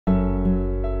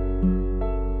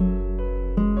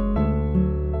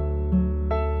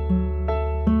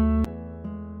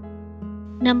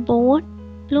Number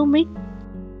 1. Blooming.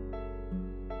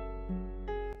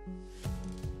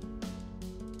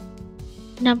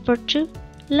 Number 2.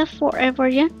 Love Forever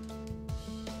Young.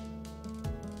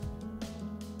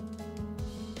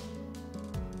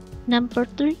 Number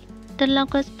 3. The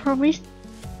Longest Promise.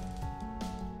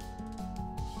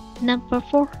 Number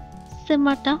 4.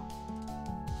 Simmer Down.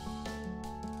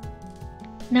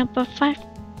 Number 5.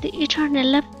 The Eternal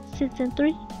Love Season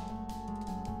 3.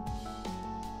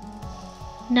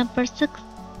 Number 6.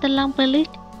 The Long Ballad.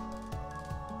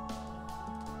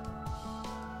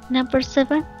 Number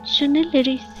 7.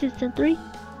 Lady Season 3.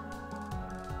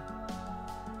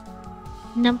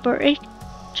 Number 8.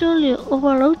 Julia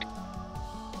Overload.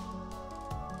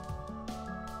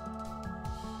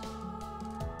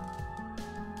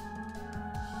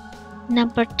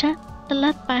 Number 10. The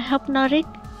Last by Hypnotic.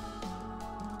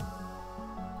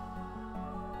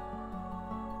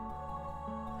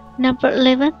 Number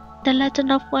 11. The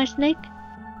Legend of White Snake.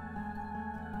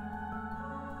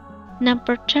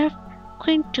 Number 12.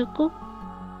 Queen Tuku.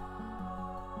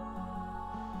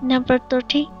 Number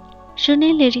 13.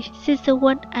 Lady Season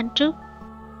 1 and 2.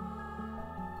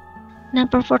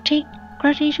 Number 14.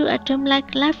 Gratitude a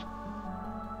Dreamlike Life.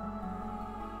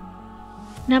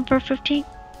 Number 15.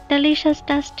 Delicious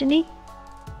Destiny.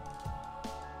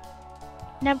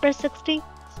 Number 16.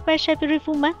 Special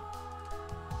Beautiful Man.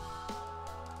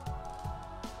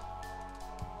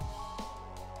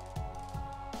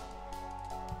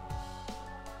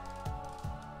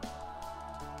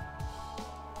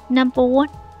 Number 1.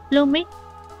 Blooming.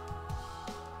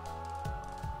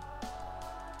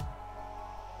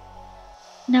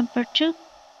 Number 2.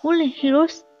 Woolen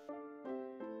Heroes.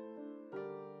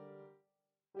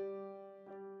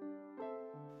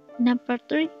 Number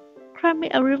 3. Cry Me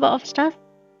a River of Stars.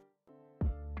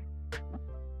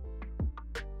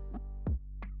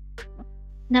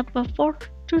 Number 4.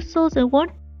 Two Souls in One.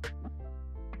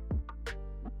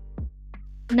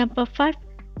 Number 5.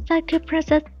 Psychic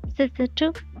Princess Season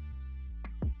 2.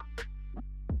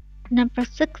 Number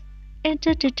 6.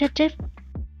 Enter Detective.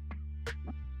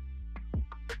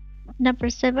 Number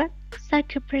 7.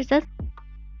 Psychic Princess.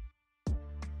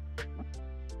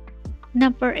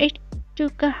 Number 8.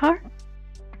 Tuka Heart.